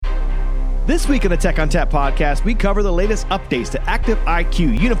This week on the Tech on Tap podcast, we cover the latest updates to Active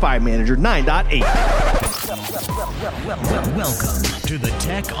IQ Unified Manager 9.8. Welcome to the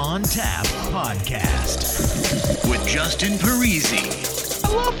Tech on Tap podcast with Justin Parisi.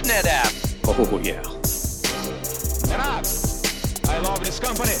 I love NetApp. Oh, yeah. NetApp. I love this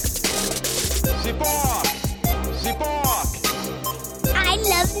company. Support. I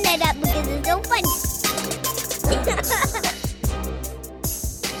love NetApp because it's so funny.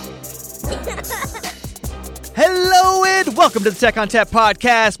 Hello and welcome to the Tech on Tap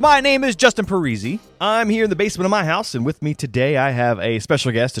podcast. My name is Justin Parisi. I'm here in the basement of my house, and with me today I have a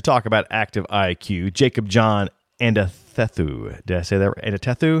special guest to talk about Active IQ, Jacob John Andathethu. Did I say that right?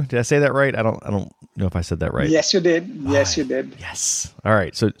 Andathethu? Did I say that right? I don't know if I said that right. Yes, you did. You did. Yes. All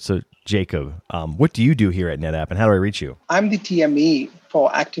right. So Jacob, what do you do here at NetApp, and how do I reach you? I'm the TME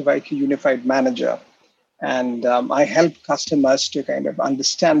for Active IQ Unified Manager, and I help customers to kind of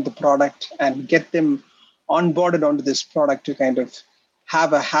understand the product and get them onboarded onto this product to kind of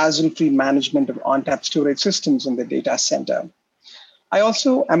have a hassle-free management of ONTAP storage systems in the data center. I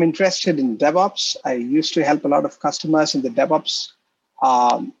also am interested in DevOps. I used to help a lot of customers in the DevOps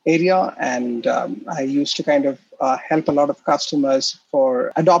area, and I used to kind of help a lot of customers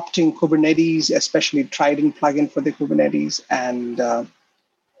for adopting Kubernetes, especially Trident plugin for the Kubernetes, and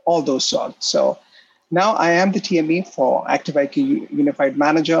all those sorts. So now I am the TME for Active IQ Unified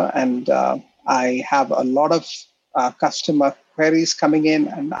Manager, and I have a lot of customer queries coming in,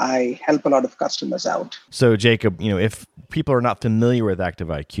 and I help a lot of customers out. So Jacob, if people are not familiar with Active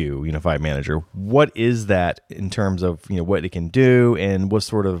IQ Unified Manager, what is that in terms of what it can do and what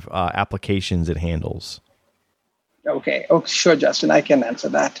sort of applications it handles? Okay. Oh, sure, Justin, I can answer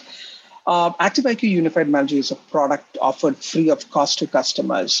that. Active IQ Unified Manager is a product offered free of cost to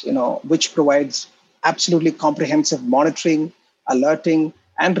customers, which provides absolutely comprehensive monitoring, alerting,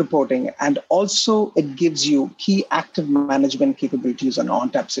 and reporting, and also it gives you key active management capabilities on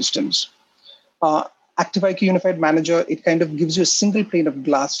ONTAP systems. Active IQ Unified Manager, it kind of gives you a single pane of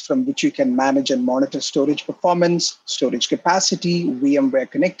glass from which you can manage and monitor storage performance, storage capacity, VMware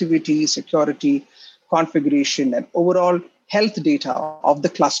connectivity, security, configuration, and overall health data of the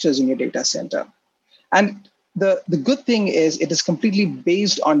clusters in your data center. And the good thing is it is completely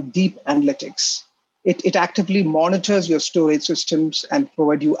based on deep analytics. It actively monitors your storage systems and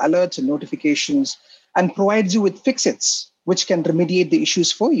provides you alerts and notifications and provides you with fixes, which can remediate the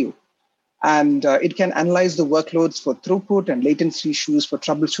issues for you. And it can analyze the workloads for throughput and latency issues for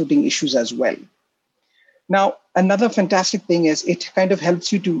troubleshooting issues as well. Now, another fantastic thing is it kind of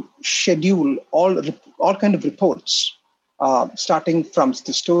helps you to schedule all kind of reports, starting from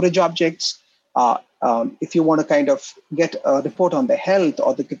the storage objects. If you want to kind of get a report on the health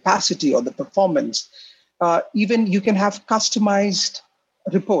or the capacity or the performance, even you can have customized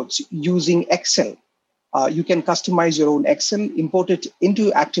reports using Excel. You can customize your own Excel, import it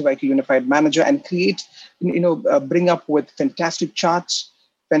into Active IQ Unified Manager, and create, bring up with fantastic charts,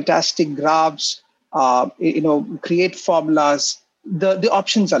 fantastic graphs, create formulas. The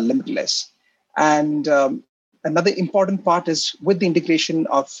options are limitless. And another important part is with the integration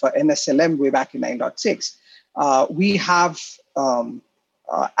of NSLM way back in 9.6, we have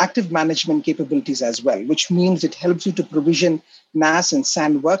active management capabilities as well, which means it helps you to provision NAS and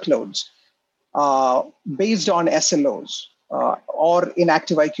SAN workloads based on SLOs, or in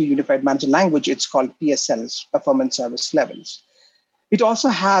Active IQ Unified Manager language, it's called PSLs, Performance Service Levels. It also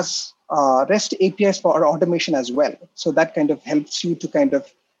has REST APIs for automation as well. So that kind of helps you to kind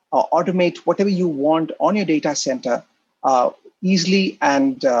of automate whatever you want on your data center easily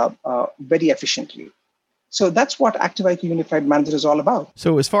and very efficiently. So that's what Active IQ Unified Manager is all about.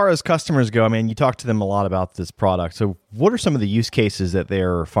 So as far as customers go, you talk to them a lot about this product. So what are some of the use cases that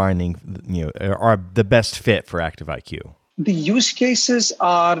they're finding, are the best fit for Active IQ? The use cases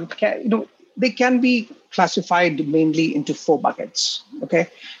are, they can be classified mainly into 4 buckets. Okay.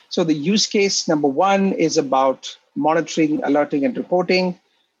 So the use case number 1 is about monitoring, alerting, and reporting.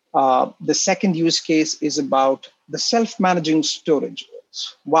 The second use case is about the self-managing storage.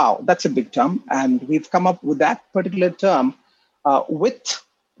 Wow, that's a big term. And we've come up with that particular term with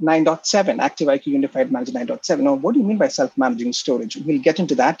 9.7, Active IQ Unified Manager 9.7. Now, what do you mean by self-managing storage? We'll get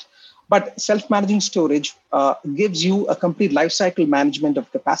into that. But self-managing storage gives you a complete lifecycle management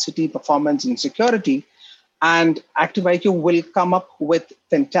of capacity, performance, and security. And Active IQ will come up with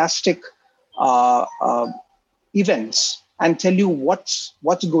fantastic events and tell you what's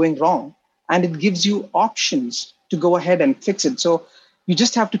going wrong. And it gives you options to go ahead and fix it. So you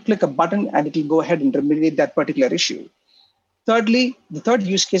just have to click a button and it will go ahead and remediate that particular issue. Thirdly, the third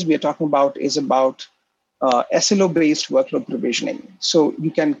use case we are talking about is about SLO-based workload provisioning. So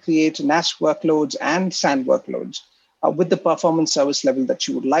you can create NAS workloads and SAN workloads with the performance service level that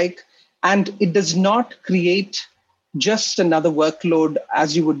you would like. And it does not create just another workload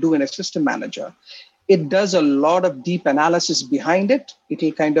as you would do in a system manager. It does a lot of deep analysis behind it. It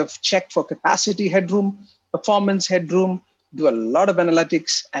will kind of check for capacity headroom, performance headroom, do a lot of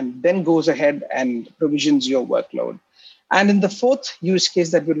analytics, and then goes ahead and provisions your workload. And in the fourth use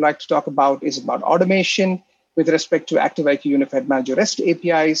case that we'd like to talk about is about automation with respect to ActiveIQ Unified Manager REST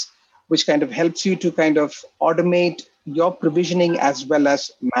APIs, which kind of helps you to kind of automate your provisioning as well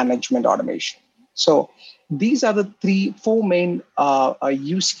as management automation. So these are the four main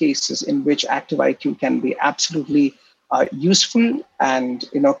use cases in which ActiveIQ can be absolutely useful, and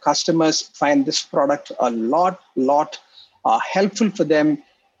customers find this product a lot helpful for them,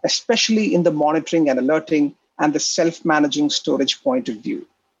 especially in the monitoring and alerting and the self-managing storage point of view.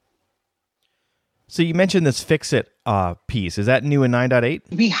 So you mentioned this Fix-It piece. Is that new in 9.8?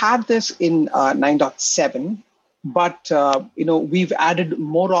 We had this in 9.7, but we've added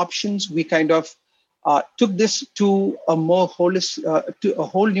more options. We kind of took this to a more holistic, to a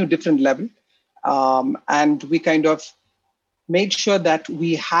whole new different level, and we kind of made sure that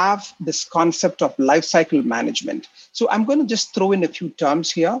we have this concept of lifecycle management. So I'm going to just throw in a few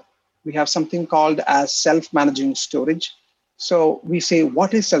terms here. We have something called as self-managing storage. So we say,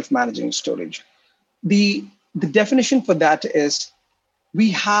 what is self-managing storage? The definition for that is we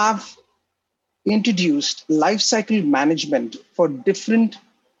have introduced lifecycle management for different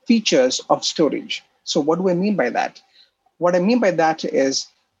features of storage. So what do I mean by that? What I mean by that is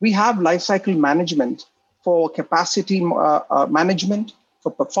we have lifecycle management for capacity management,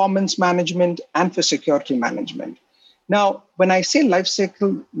 for performance management, and for security management. Now, when I say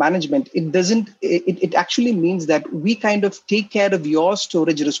lifecycle management, it actually means that we kind of take care of your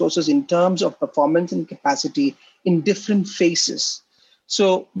storage resources in terms of performance and capacity in different phases.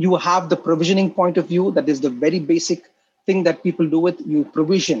 So you have the provisioning point of view. That is the very basic thing that people do with you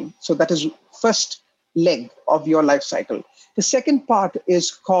provision. So that is first leg of your life cycle. The second part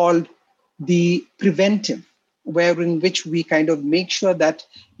is called the preventive, in which we kind of make sure that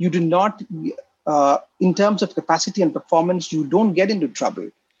you do not, in terms of capacity and performance, you don't get into trouble.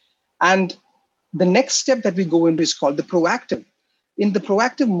 And the next step that we go into is called the proactive. In the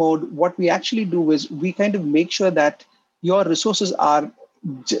proactive mode, what we actually do is we kind of make sure that your resources are,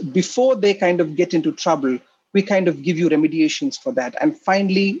 before they kind of get into trouble, we kind of give you remediations for that. And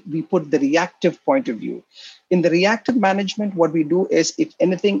finally, we put the reactive point of view. In the reactive management, what we do is if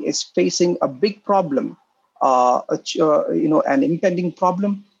anything is facing a big problem, an impending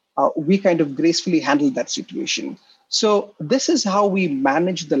problem, we kind of gracefully handle that situation. So this is how we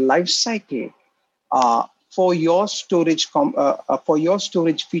manage the life cycle for your storage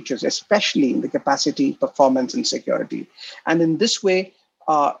features, especially in the capacity, performance, and security. And in this way,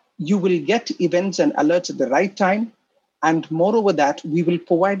 you will get events and alerts at the right time. And moreover that, we will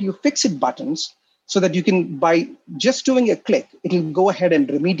provide you fix-it buttons so that you can, by just doing a click, it will go ahead and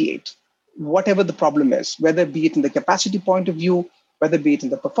remediate whatever the problem is, whether be it in the capacity point of view, whether be it in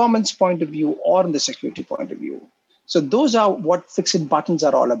the performance point of view, or in the security point of view. So those are what fix-it buttons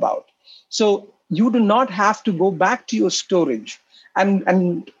are all about. So you do not have to go back to your storage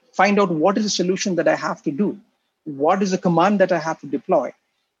and find out what is the solution that I have to do. What is the command that I have to deploy?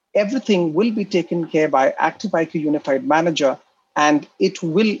 Everything will be taken care by ActiveIQ Unified Manager, and it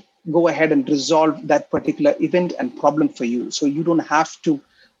will go ahead and resolve that particular event and problem for you. So you don't have to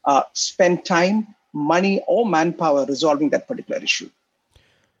spend time, money, or manpower resolving that particular issue.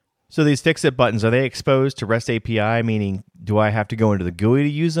 So these fix-it buttons, are they exposed to REST API? Meaning, do I have to go into the GUI to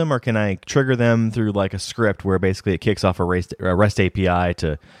use them, or can I trigger them through like a script where basically it kicks off a REST API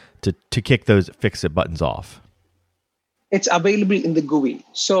to kick those fix-it buttons off? It's available in the GUI.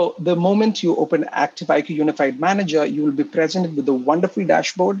 So the moment you open ActiveIQ Unified Manager, you will be presented with a wonderful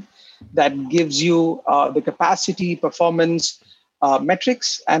dashboard that gives you the capacity, performance,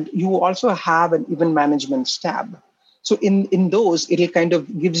 metrics, and you also have an event management tab. So in those, it'll kind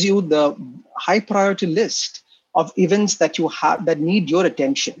of gives you the high priority list of events that you have that need your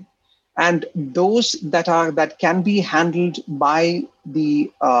attention, and those that can be handled by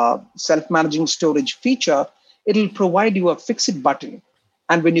the self-managing storage feature. It'll provide you a fix-it button,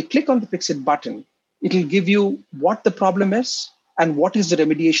 and when you click on the fix-it button, it'll give you what the problem is and what is the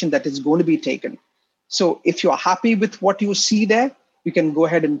remediation that is going to be taken. So if you're happy with what you see there, you can go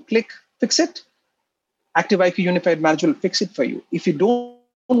ahead and click fix it. ActiveIQ Unified Manager will fix it for you. If you don't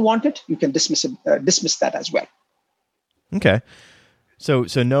want it, you can dismiss that as well. Okay. So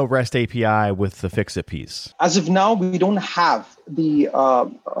no REST API with the Fixit piece. As of now, we don't have the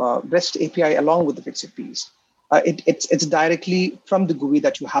REST API along with the Fixit piece. It's directly from the GUI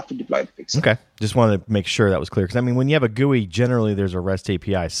that you have to deploy the Fixit. Okay. Just wanted to make sure that was clear. Because, I mean, when you have a GUI, generally there's a REST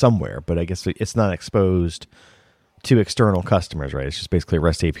API somewhere, but I guess it's not exposed to external customers, right? It's just basically a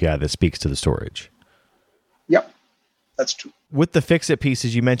REST API that speaks to the storage. Yep, that's true. With the Fixit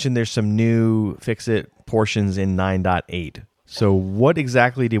pieces, you mentioned there's some new Fixit portions in 9.8. So what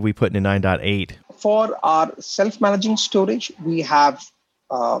exactly did we put in 9.8? For our self-managing storage, we have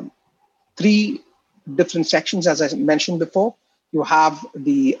 3 different sections, as I mentioned before. You have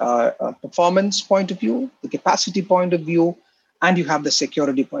the performance point of view, the capacity point of view, and you have the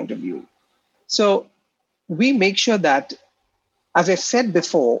security point of view. So we make sure that, as I said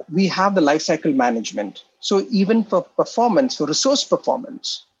before, we have the lifecycle management. So even for performance, for resource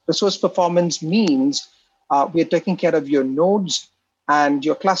performance means we are taking care of your nodes and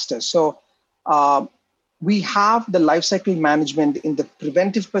your clusters. So we have the lifecycle management in the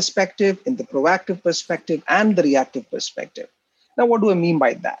preventive perspective, in the proactive perspective, and the reactive perspective. Now, what do I mean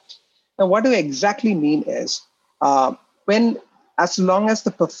by that? Now, what do I exactly mean is as long as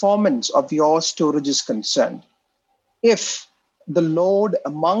the performance of your storage is concerned, if the load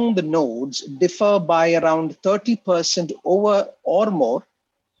among the nodes differ by around 30% over or more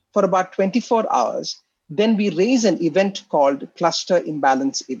for about 24 hours, then we raise an event called cluster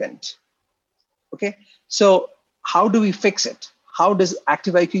imbalance event. Okay, so how do we fix it? How does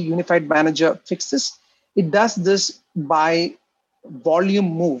ActiveIQ Unified Manager fix this? It does this by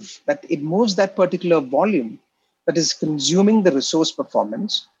volume move, that it moves that particular volume that is consuming the resource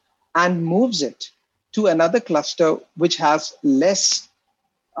performance and moves it to another cluster which has less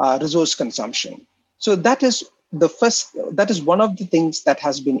resource consumption. So that is one of the things that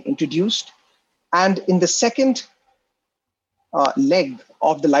has been introduced. And in the second leg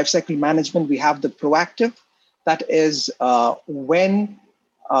of the lifecycle management, we have the proactive. That is when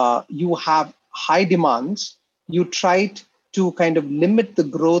you have high demands, you try to kind of limit the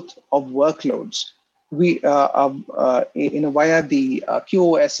growth of workloads via the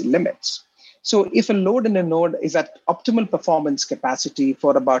QoS limits. So if a load in a node is at optimal performance capacity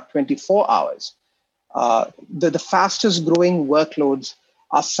for about 24 hours, the fastest growing workloads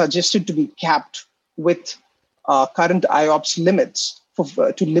are suggested to be capped with current IOPS limits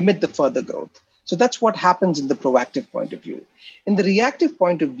to limit the further growth. So that's what happens in the proactive point of view. In the reactive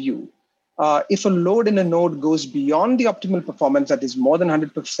point of view, if a load in a node goes beyond the optimal performance, that is more than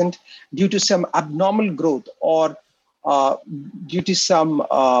 100%, due to some abnormal growth or due to some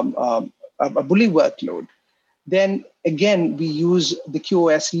a bully workload, then again, we use the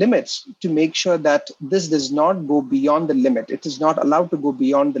QoS limits to make sure that this does not go beyond the limit. It is not allowed to go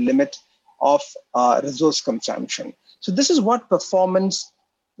beyond the limit of resource consumption. So this is what performance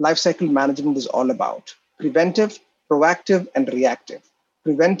lifecycle management is all about: preventive, proactive, and reactive.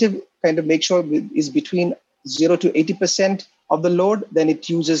 Preventive kind of make sure is between 0 to 80% of the load. Then it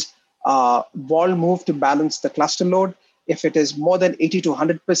uses vol move to balance the cluster load. If it is more than 80 to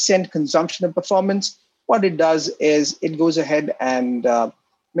 100% consumption of performance, what it does is it goes ahead and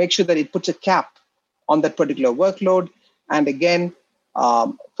make sure that it puts a cap on that particular workload. And again,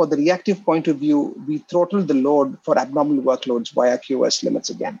 for the reactive point of view, we throttle the load for abnormal workloads via QoS limits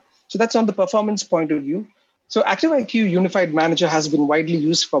again. So that's on the performance point of view. So ActiveIQ Unified Manager has been widely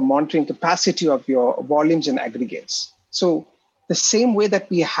used for monitoring capacity of your volumes and aggregates. So the same way that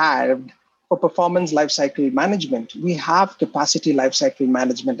we have for performance lifecycle management, we have capacity lifecycle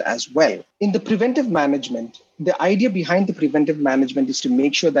management as well. In the preventive management, the idea behind the preventive management is to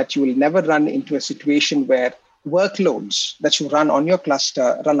make sure that you will never run into a situation where workloads that you run on your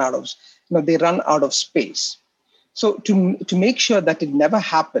cluster run out of space. So to make sure that it never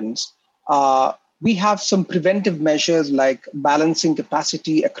happens, we have some preventive measures like balancing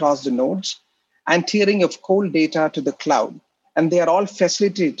capacity across the nodes and tiering of cold data to the cloud. And they are all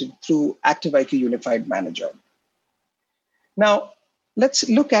facilitated through ActiveIQ Unified Manager. Now, let's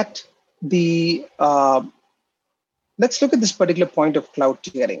look at this particular point of cloud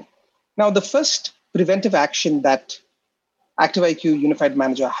tiering. Now, the first preventive action that ActiveIQ Unified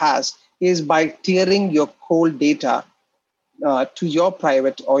Manager has is by tiering your cold data to your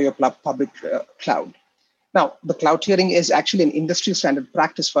private or your public cloud. Now, the cloud tiering is actually an industry standard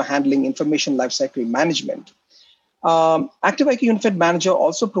practice for handling information lifecycle management. ActiveIQ Unified Manager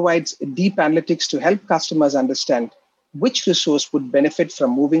also provides deep analytics to help customers understand which resource would benefit from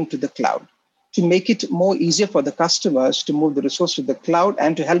moving to the cloud, to make it more easier for the customers to move the resource to the cloud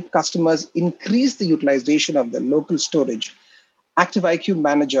and to help customers increase the utilization of the local storage.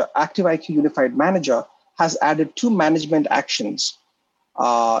 ActiveIQ Unified Manager has added 2 management actions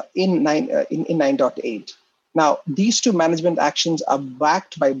in 9.8. Now, these two management actions are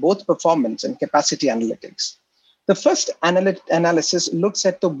backed by both performance and capacity analytics. The first analysis looks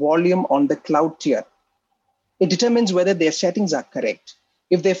at the volume on the cloud tier. It determines whether their settings are correct.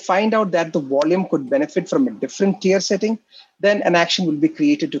 If they find out that the volume could benefit from a different tier setting, then an action will be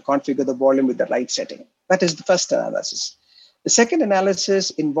created to configure the volume with the right setting. That is the first analysis. The second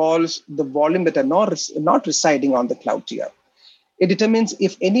analysis involves the volume that are not residing on the cloud tier. It determines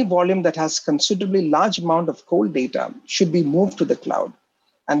if any volume that has considerably large amount of cold data should be moved to the cloud.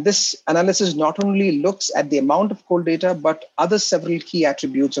 And this analysis not only looks at the amount of cold data, but other several key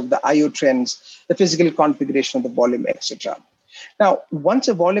attributes of the I/O trends, the physical configuration of the volume, etc. Now, once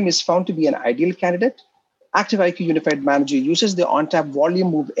a volume is found to be an ideal candidate, ActiveIQ Unified Manager uses the ONTAP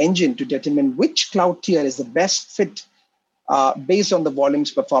volume move engine to determine which cloud tier is the best fit based on the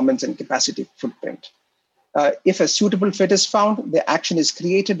volume's performance and capacity footprint. If a suitable fit is found, the action is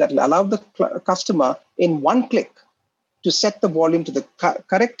created that will allow the customer in one click to set the volume to the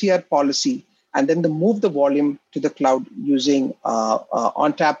correct tier policy and then move the volume to the cloud using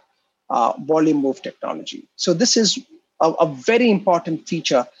ONTAP volume move technology. So this is a very important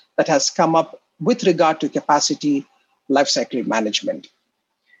feature that has come up with regard to capacity lifecycle management.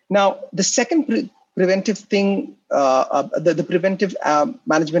 Now, the second preventive thing, the preventive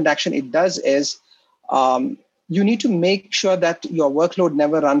management action it does is you need to make sure that your workload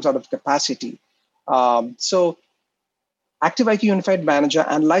never runs out of capacity. So ActiveIQ Unified Manager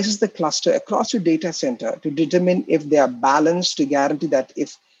analyzes the cluster across your data center to determine if they are balanced to guarantee that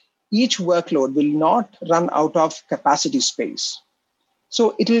if each workload will not run out of capacity space.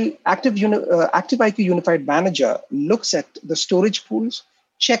 So ActiveIQ Unified Manager looks at the storage pools,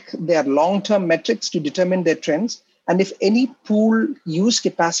 check their long-term metrics to determine their trends, and if any pool use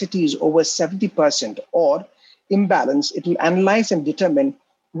capacity is over 70% or imbalance, it will analyze and determine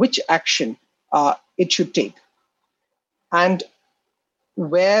which action it should take and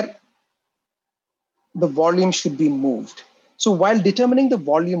where the volume should be moved. So while determining the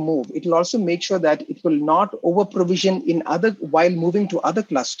volume move, it will also make sure that it will not over-provision while moving to other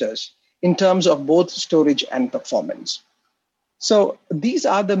clusters in terms of both storage and performance. So these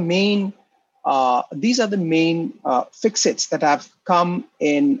are the main fixes that have come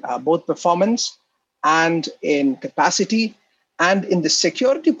in both performance and in capacity. And in the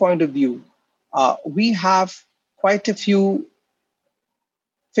security point of view, we have quite a few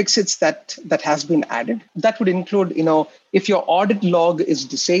fixes that has been added. That would include, if your audit log is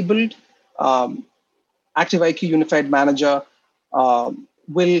disabled, ActiveIQ Unified Manager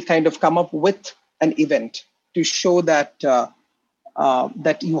will kind of come up with an event to show that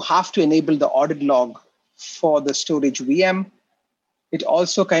that you have to enable the audit log for the storage VM. It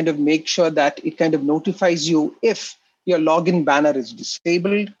also kind of makes sure that it kind of notifies you if your login banner is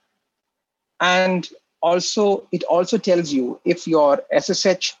disabled. And it also tells you if your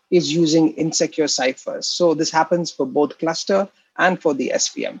SSH is using insecure ciphers. So this happens for both cluster and for the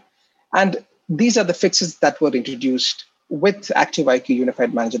SVM. And these are the fixes that were introduced with ActiveIQ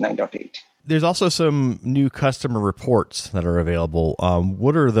Unified Manager 9.8. There's also some new customer reports that are available.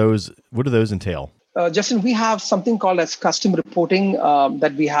 What do those entail? Justin, we have something called as custom reporting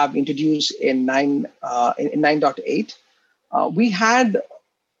that we have introduced in 9.8. We had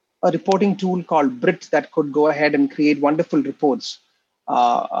a reporting tool called Brit that could go ahead and create wonderful reports,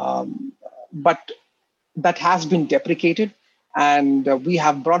 but that has been deprecated. And we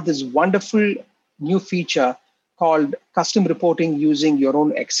have brought this wonderful new feature called custom reporting using your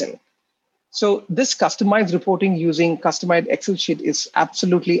own Excel. So this customized reporting using customized Excel sheet is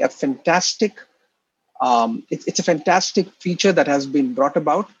absolutely a fantastic, it's a fantastic feature that has been brought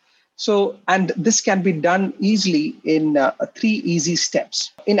about. So, and this can be done easily in 3 easy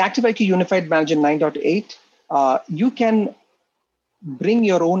steps. In ActiveIQ Unified Manager 9.8, you can bring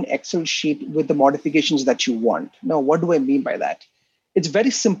your own Excel sheet with the modifications that you want. Now, what do I mean by that? It's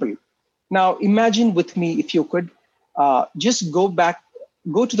very simple. Now, imagine with me, if you could, just go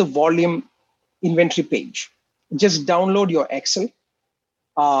to the volume inventory page. Just download your Excel,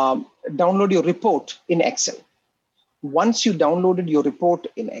 download your report in Excel. Once you downloaded your report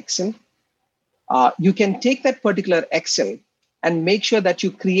in Excel, you can take that particular Excel and make sure that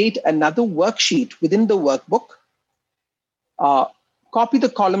you create another worksheet within the workbook. Copy the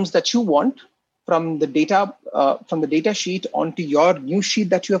columns that you want from the data sheet onto your new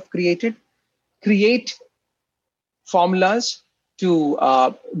sheet that you have created. Create formulas to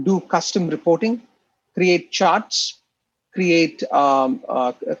do custom reporting. Create charts. Create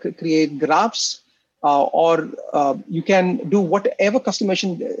graphs. or you can do whatever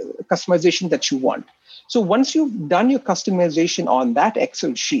customization that you want. So once you've done your customization on that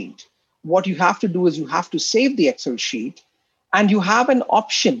Excel sheet, what you have to do is you have to save the Excel sheet, and you have an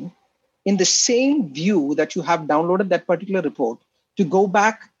option in the same view that you have downloaded that particular report to go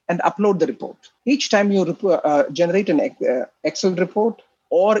back and upload the report. Each time you generate an Excel report,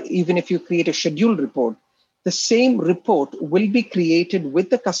 or even if you create a scheduled report, the same report will be created with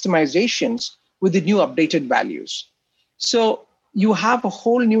the customizations with the new updated values. So you have a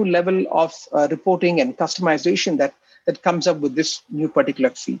whole new level of reporting and customization that comes up with this new particular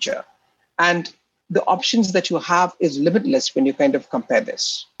feature. And the options that you have is limitless when you kind of compare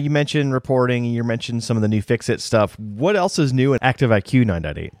this. You mentioned reporting, you mentioned some of the new Fix-It stuff. What else is new in ActiveIQ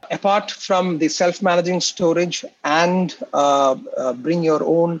 9.8? Apart from the self-managing storage and bring your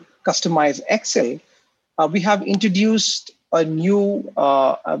own customized Excel, we have introduced a new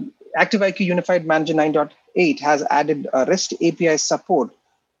ActiveIQ Unified Manager 9.8 has added REST API support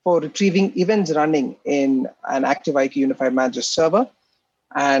for retrieving events running in an ActiveIQ Unified Manager server.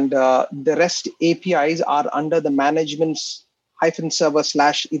 And the REST APIs are under the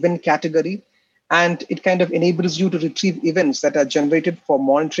management-server/event category. And it kind of enables you to retrieve events that are generated for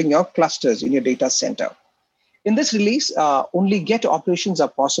monitoring your clusters in your data center. In this release, only GET operations are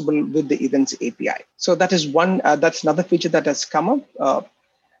possible with the Events API. So that is one. That's another feature that has come up.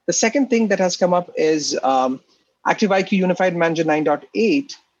 The second thing that has come up is ActiveIQ Unified Manager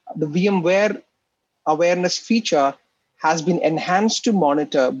 9.8. The VMware awareness feature has been enhanced to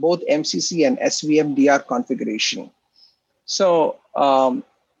monitor both MCC and SVM-DR configuration. So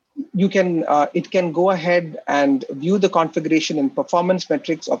it can go ahead and view the configuration and performance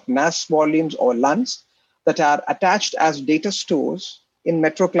metrics of NAS volumes or LUNs that are attached as data stores in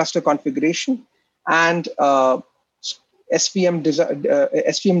Metro cluster configuration and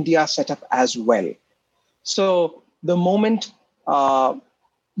SVM-DR setup as well. So the moment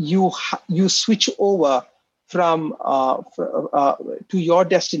you switch over from to your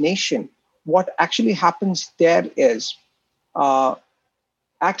destination, what actually happens there is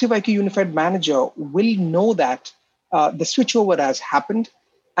ActiveIQ Unified Manager will know that the switchover has happened,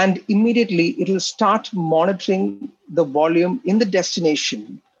 and immediately it will start monitoring the volume in the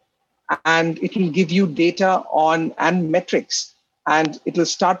destination, and it will give you data on and metrics, and it will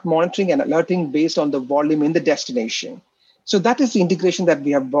start monitoring and alerting based on the volume in the destination. So that is the integration that we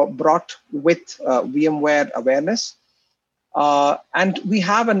have brought with VMware Awareness. And we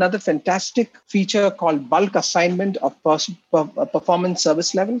have another fantastic feature called bulk assignment of performance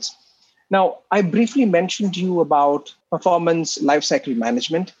service levels. Now, I briefly mentioned to you about performance lifecycle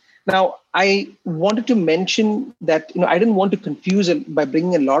management. Now, I wanted to mention that I didn't want to confuse it by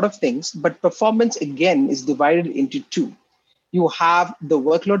bringing a lot of things, but performance, again, is divided into two. You have the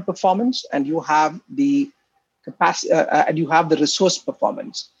workload performance, and you have the capacity, and you have the resource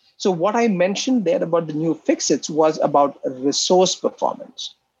performance. So what I mentioned there about the new Fix-Its was about resource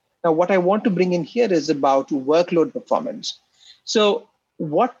performance. Now, what I want to bring in here is about workload performance. So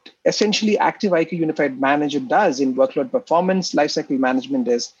what essentially ActiveIQ Unified Manager does in workload performance lifecycle management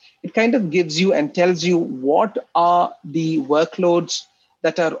is it kind of gives you and tells you what are the workloads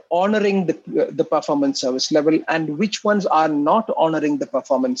that are honoring the performance service level and which ones are not honoring the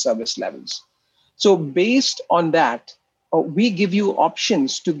performance service levels. So based on that, we give you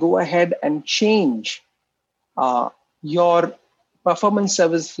options to go ahead and change your performance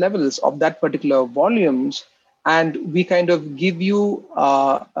service levels of that particular volumes. And we kind of give you,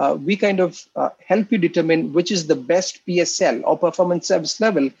 help you determine which is the best PSL or performance service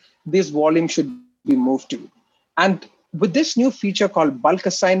level this volume should be moved to. And with this new feature called bulk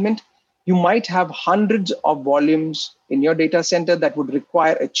assignment, you might have hundreds of volumes in your data center that would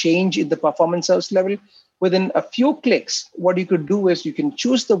require a change in the performance service level. Within a few clicks, what you could do is you can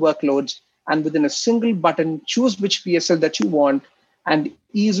choose the workloads and within a single button, choose which PSL that you want and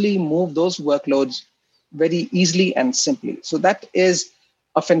easily move those workloads very easily and simply. So that is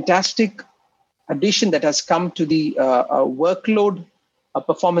a fantastic addition that has come to the workload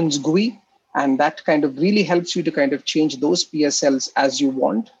performance GUI. And that kind of really helps you to kind of change those PSLs as you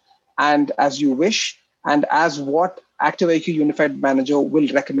want and as you wish, and as what ActiveIQ Unified Manager will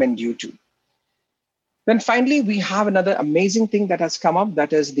recommend you to. Then finally, we have another amazing thing that has come up.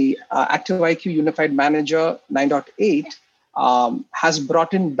 That is the ActiveIQ Unified Manager 9.8 has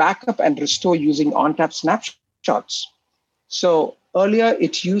brought in backup and restore using ONTAP snapshots. So earlier,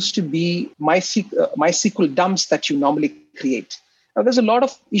 it used to be MySQL dumps that you normally create. Now, there's a lot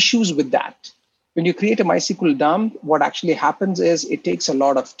of issues with that. When you create a MySQL dump, what actually happens is it takes a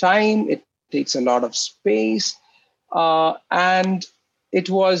lot of time, it takes a lot of space, and it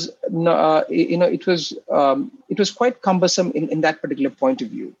was it was quite cumbersome in that particular point of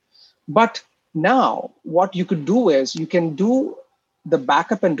view. But now what you could do is you can do the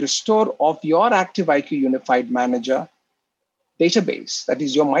backup and restore of your Active IQ Unified Manager database, that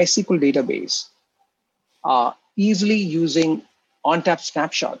is your MySQL database, easily using ONTAP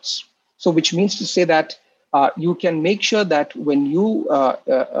snapshots. So which means to say that you can make sure that when you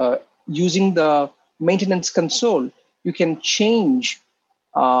using the maintenance console, you can change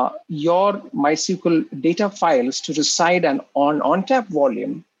your MySQL data files to reside on ONTAP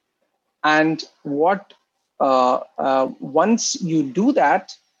volume. And once you do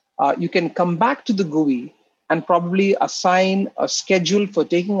that, you can come back to the GUI and probably assign a schedule for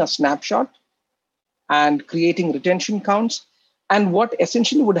taking a snapshot and creating retention counts. And what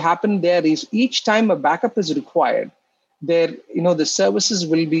essentially would happen there is each time a backup is required, the services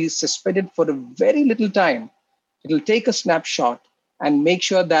will be suspended for a very little time. It'll take a snapshot and make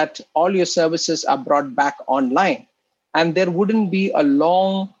sure that all your services are brought back online. And there wouldn't be a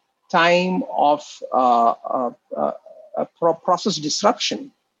long time of process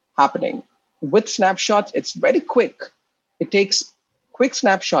disruption happening. With snapshots, it's very quick. It takes quick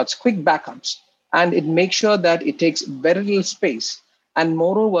snapshots, quick backups, and it makes sure that it takes very little space. And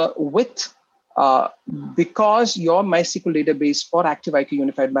moreover, because your MySQL database for Active IQ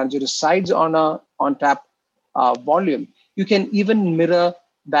Unified Manager resides on a ONTAP volume, you can even mirror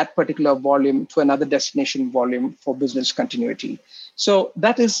that particular volume to another destination volume for business continuity. So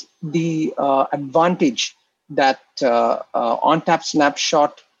that is the advantage that ONTAP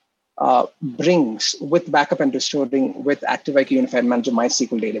Snapshot brings with backup and restoring with Active IQ Unified Manager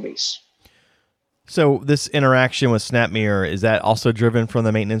MySQL database. So this interaction with SnapMirror, is that also driven from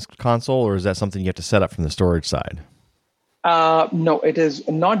the maintenance console, or is that something you have to set up from the storage side? No, it is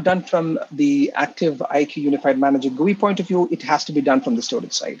not done from the Active IQ Unified Manager GUI point of view. It has to be done from the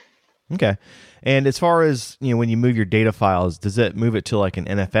storage side. Okay. And as far as, when you move your data files, does it move it to like an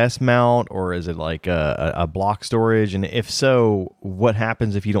NFS mount, or is it like a block storage? And if so, what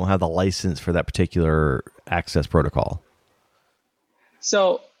happens if you don't have the license for that particular access protocol?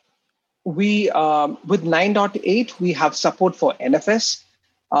 So we with 9.8, we have support for NFS.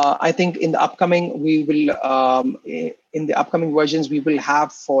 I think in the upcoming versions we will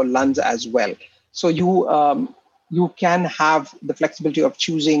have for LUNs as well. So you can have the flexibility of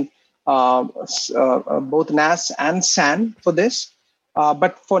choosing both NAS and SAN for this,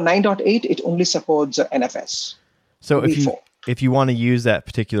 but for 9.8 it only supports NFS. So if you want to use that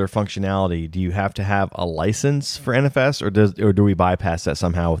particular functionality, do you have to have a license for NFS, or do we bypass that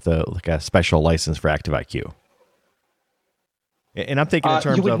somehow with a special license for Active IQ? And I'm thinking in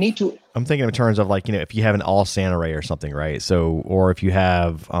terms I'm thinking in terms of like, if you have an all SAN array or something, right? So, or if you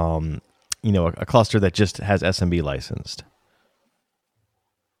have, a cluster that just has SMB licensed.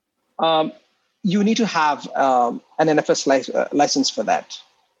 You need to have an NFS license for that.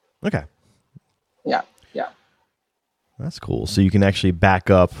 Okay. Yeah. That's cool. So you can actually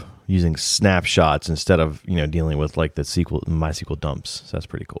back up using snapshots instead of, dealing with like the MySQL dumps. So that's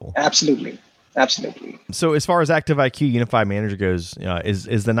pretty cool. Absolutely. So as far as Active IQ Unified Manager goes,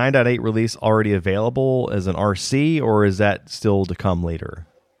 is the 9.8 release already available as an RC, or is that still to come later?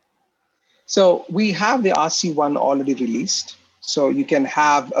 So we have the RC1 already released. So you can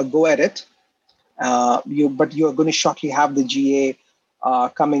have a go at it. But you're going to shortly have the GA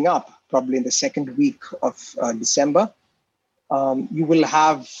coming up, probably in the second week of December. You will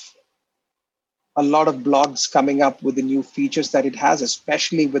have a lot of blogs coming up with the new features that it has,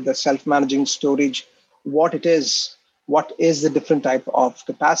 especially with the self-managing storage, what is the different type of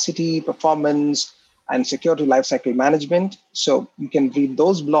capacity, performance, and security lifecycle management. So you can read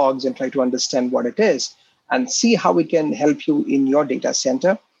those blogs and try to understand what it is and see how it can help you in your data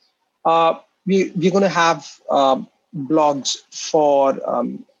center. We're going to have blogs for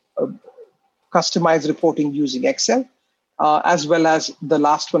customized reporting using Excel, as well as the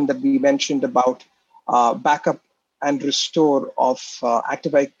last one that we mentioned about backup and restore of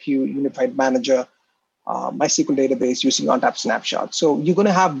Active IQ Unified Manager MySQL database using ONTAP Snapshot. So you're going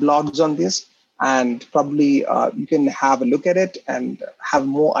to have blogs on this, and probably you can have a look at it and have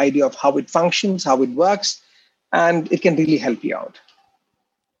more idea of how it functions, how it works, and it can really help you out.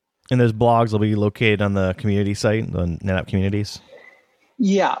 And those blogs will be located on the community site, the NetApp communities?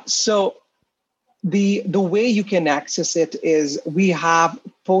 Yeah. So the way you can access it is we have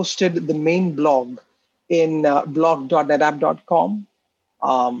posted the main blog in blog.netapp.com.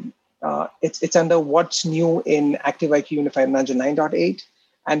 It's under what's new in Active IQ Unified Manager 9.8.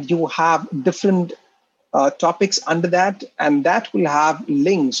 And you have different topics under that, and that will have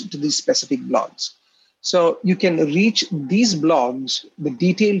links to these specific blogs. So you can reach these blogs, the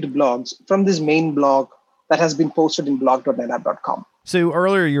detailed blogs, from this main blog that has been posted in blog.netapp.com. So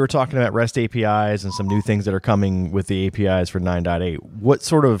earlier you were talking about REST APIs and some new things that are coming with the APIs for 9.8. What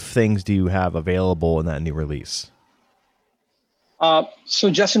sort of things do you have available in that new release?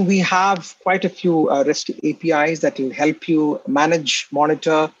 So Justin, we have quite a few REST APIs that will help you manage,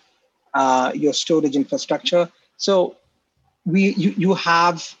 monitor your storage infrastructure. So you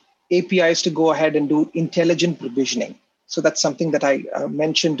have APIs to go ahead and do intelligent provisioning. So that's something that I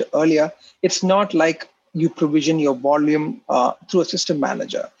mentioned earlier. It's not like you provision your volume through a system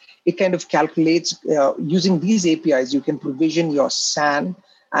manager. It kind of calculates, using these APIs, you can provision your SAN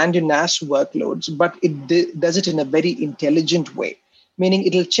and your NAS workloads, but it does it in a very intelligent way, meaning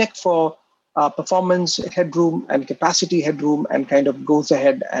it'll check for performance headroom and capacity headroom and kind of goes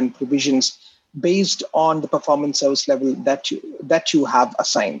ahead and provisions based on the performance service level that you have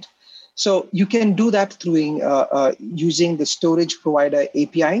assigned. So you can do that through using the storage provider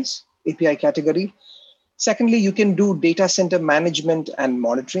API category. Secondly, you can do data center management and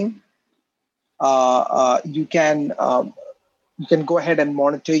monitoring. You can go ahead and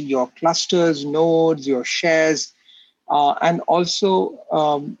monitor your clusters, nodes, your shares, and also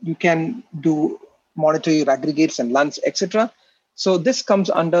you can monitor your aggregates and LUNs, etc. So this comes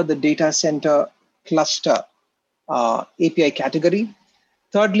under the data center cluster API category.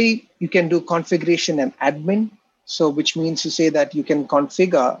 Thirdly, you can do configuration and admin. So which means to say that you can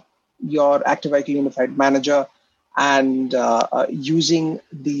configure your ActiveIQ Unified Manager and using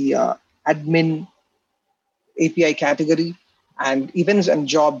the admin API category, and events and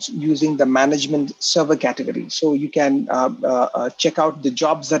jobs using the management server category. So you can check out the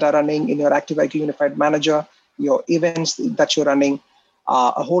jobs that are running in your ActiveIQ Unified Manager, your events that you're running,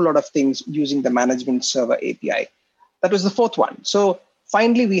 a whole lot of things using the management server API. That was the fourth one. So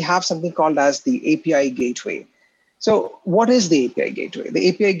finally, we have something called as the API gateway. So what is the API gateway? The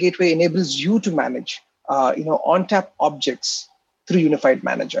API gateway enables you to manage ONTAP objects through Unified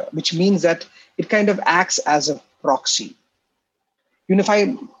Manager, which means that it kind of acts as a proxy.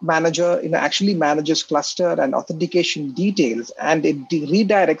 Unified Manager actually manages cluster and authentication details, and it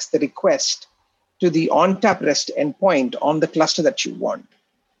redirects the request to the ONTAP REST endpoint on the cluster that you want.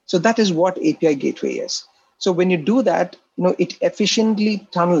 So that is what API gateway is. So when you do that, it efficiently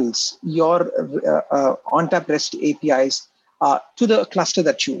tunnels your ONTAP REST APIs to the cluster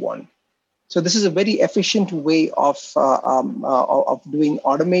that you want. So this is a very efficient way of doing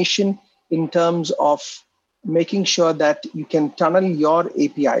automation in terms of making sure that you can tunnel your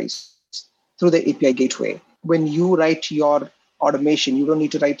APIs through the API gateway. When you write your automation, you don't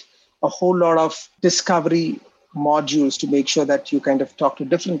need to write a whole lot of discovery modules to make sure that you kind of talk to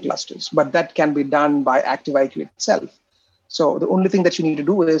different clusters, but that can be done by ActiveIQ itself. So the only thing that you need to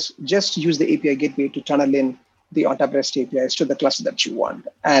do is just use the API gateway to tunnel in the ONTAP REST APIs to the cluster that you want.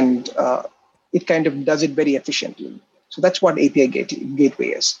 And it kind of does it very efficiently. So that's what API gateway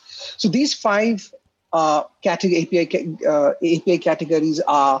is. So these five API categories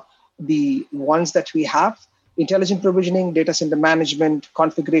are the ones that we have: intelligent provisioning, data center management,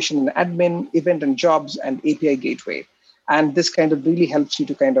 configuration and admin, event and jobs, and API gateway. And this kind of really helps you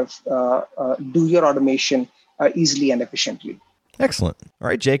to kind of do your automation easily and efficiently. Excellent. All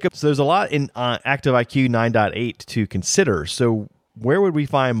right, Jacob. So there's a lot in ActiveIQ 9.8 to consider. So where would we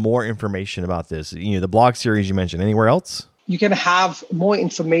find more information about this? The blog series you mentioned. Anywhere else? You can have more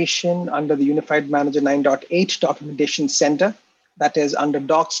information under the Unified Manager 9.8 Documentation Center. That is under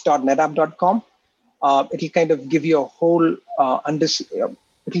docs.netapp.com. It'll kind of give you a whole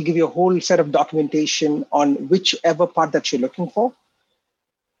set of documentation on whichever part that you're looking for.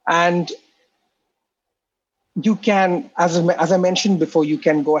 And you can, as I mentioned before, you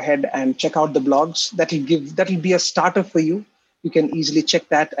can go ahead and check out the blogs. That'll be a starter for you. You can easily check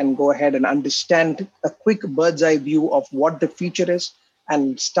that and go ahead and understand a quick bird's eye view of what the feature is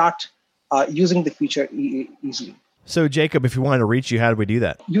and start using the feature easily. So, Jacob, if you wanted to reach you, how do we do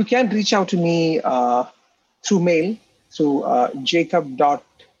that? You can reach out to me through mail, through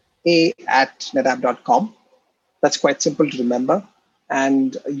jacob.a@netapp.com. That's quite simple to remember.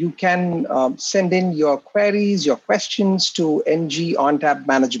 And you can send in your queries, your questions to NG ONTAP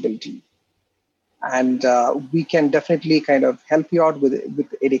Manageability. And we can definitely kind of help you out with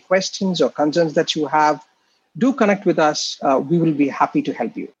any questions or concerns that you have. Do connect with us. We will be happy to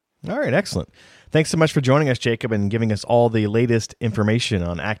help you. All right, excellent. Thanks so much for joining us, Jacob, and giving us all the latest information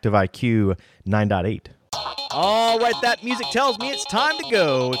on ActiveIQ 9.8. All right, that music tells me it's time to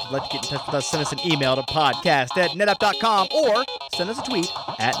go. If you'd like to get in touch with us, send us an email to podcast@netapp.com or send us a tweet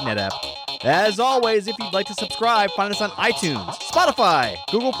 @netapp. As always, if you'd like to subscribe, find us on iTunes, Spotify,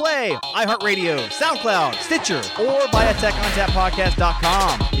 Google Play, iHeartRadio, SoundCloud, Stitcher, or via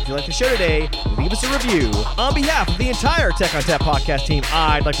TechOnTapPodcast.com. If you like the show today, leave us a review. On behalf of the entire Tech on Tap podcast team,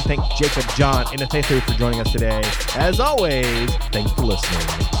 I'd like to thank Jacob, John, and Ethethu for joining us today. As always, thanks for listening.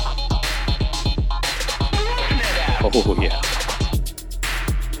 Oh, yeah.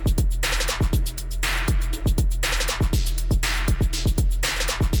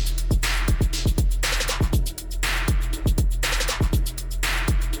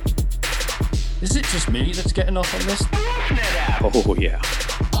 Is it just me that's getting off on this? Oh, yeah.